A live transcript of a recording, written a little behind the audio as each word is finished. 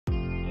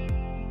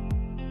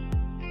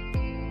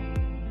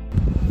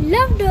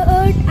Love the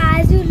earth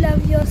as you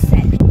love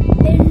yourself.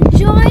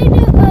 Enjoy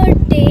the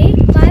Earth Day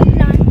by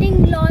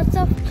planting lots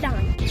of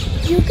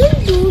plants. You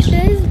can do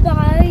this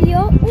by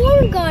your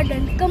own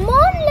garden. Come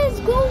on, let's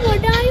go.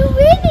 What are you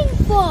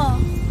waiting for?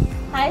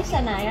 Hi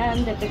Shanaya,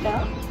 I'm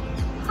Deepika.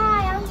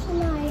 Hi, I'm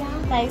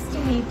Shanaya. Nice to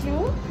meet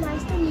you.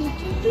 Nice to meet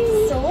you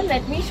too. So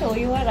let me show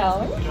you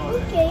around.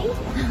 Okay.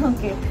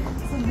 Okay.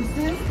 So this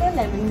is the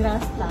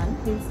lemongrass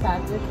plant. We'll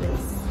start with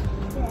this.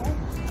 Yes.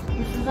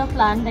 This is a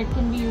plant that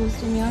can be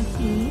used in your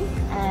tea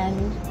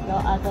and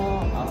your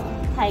other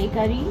Thai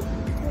curry.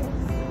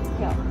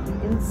 Here, you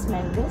can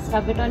smell this.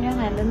 Rub it on your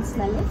hand and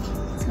smell it.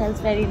 It smells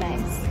very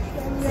nice.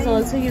 This is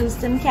also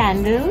used in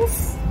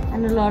candles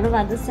and a lot of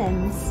other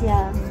scents.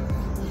 Yeah.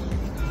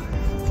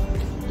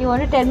 Do you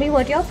want to tell me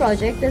what your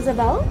project is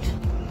about?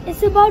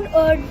 It's about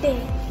Earth Day.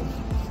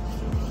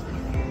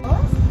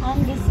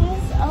 And this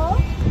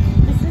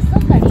is the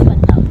curry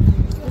patta.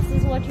 This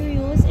is what you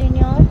use in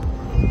your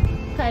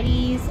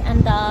curries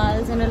and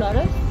dals and a lot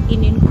of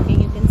Indian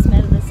cooking. You can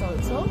smell this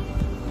also.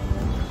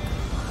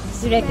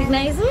 Do you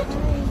recognize it?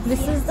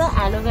 This is the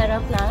aloe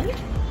vera plant.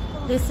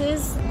 This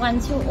is,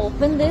 once you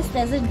open this,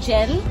 there's a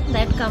gel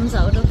that comes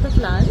out of the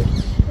plant,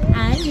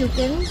 and you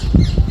can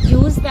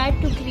use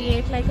that to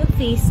create like a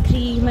face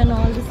cream and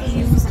all. This is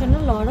used in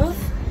a lot of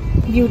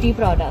beauty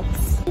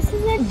products. This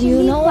is a Do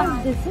you know plant.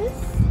 what this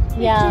is?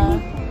 Yeah.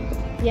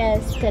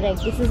 Yes,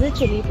 correct. This is a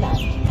chili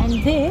plant.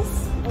 And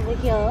this over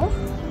here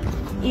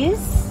is,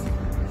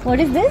 what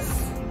is this?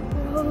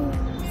 Oh.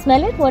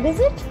 Smell it. What is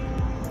it?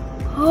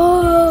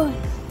 Oh,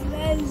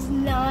 smells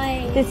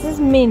nice. This is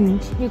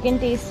mint. You can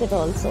taste it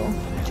also.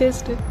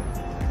 Taste it.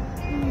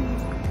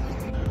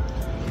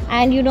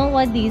 And you know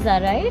what these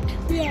are, right?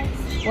 Yes.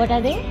 What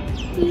are they?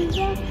 These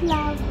are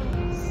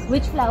flowers.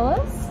 Which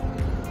flowers?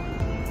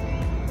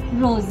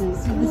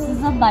 Roses. So this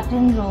is a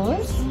button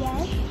rose.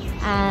 Yes.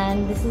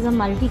 And this is a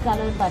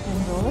multicolored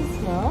button rose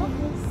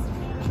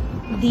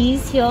here.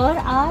 These here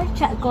are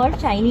called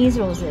Chinese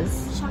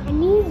roses.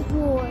 Chinese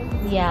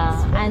rose.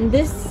 Yeah, and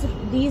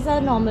these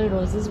are normal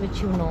roses which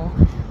you know.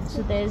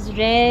 So there's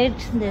red,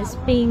 there's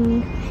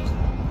pink,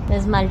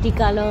 there's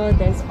multicolor,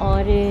 there's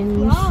orange.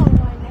 Wow, I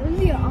never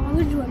seen an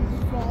orange one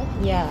before.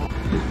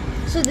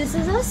 Yeah. So this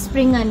is a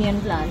spring onion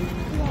plant.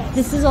 Yes.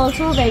 This is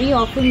also very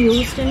often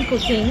used in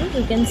cooking.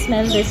 You can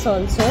smell this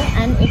also,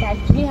 and it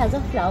actually has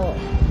a flower.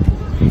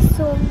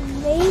 So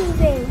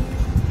amazing.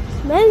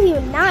 Smells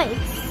even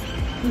nice.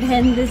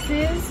 Then this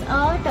is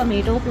a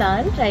tomato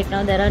plant. Right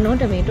now there are no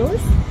tomatoes,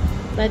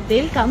 but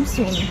they'll come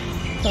soon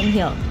from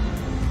here.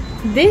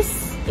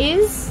 This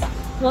is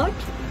what?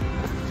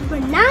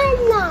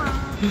 Banana.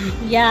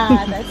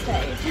 Yeah, that's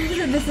right.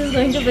 So this is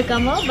going to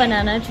become a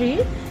banana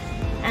tree,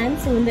 and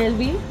soon there'll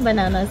be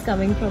bananas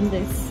coming from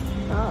this.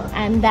 Oh.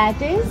 And that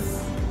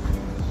is,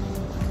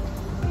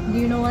 do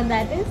you know what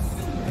that is?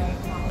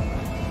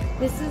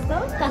 This is the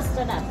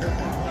custard apple.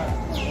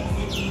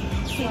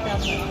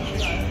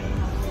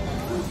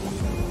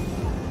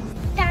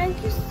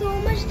 Thank you so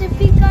much,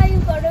 Deepika. You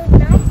got a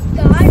nice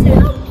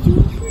garden. How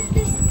beautiful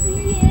this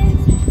tree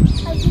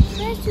is. I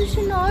request you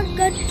should not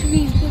cut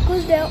trees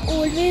because they are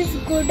always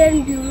good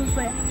and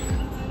beautiful.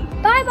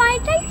 Bye bye.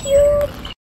 Thank you.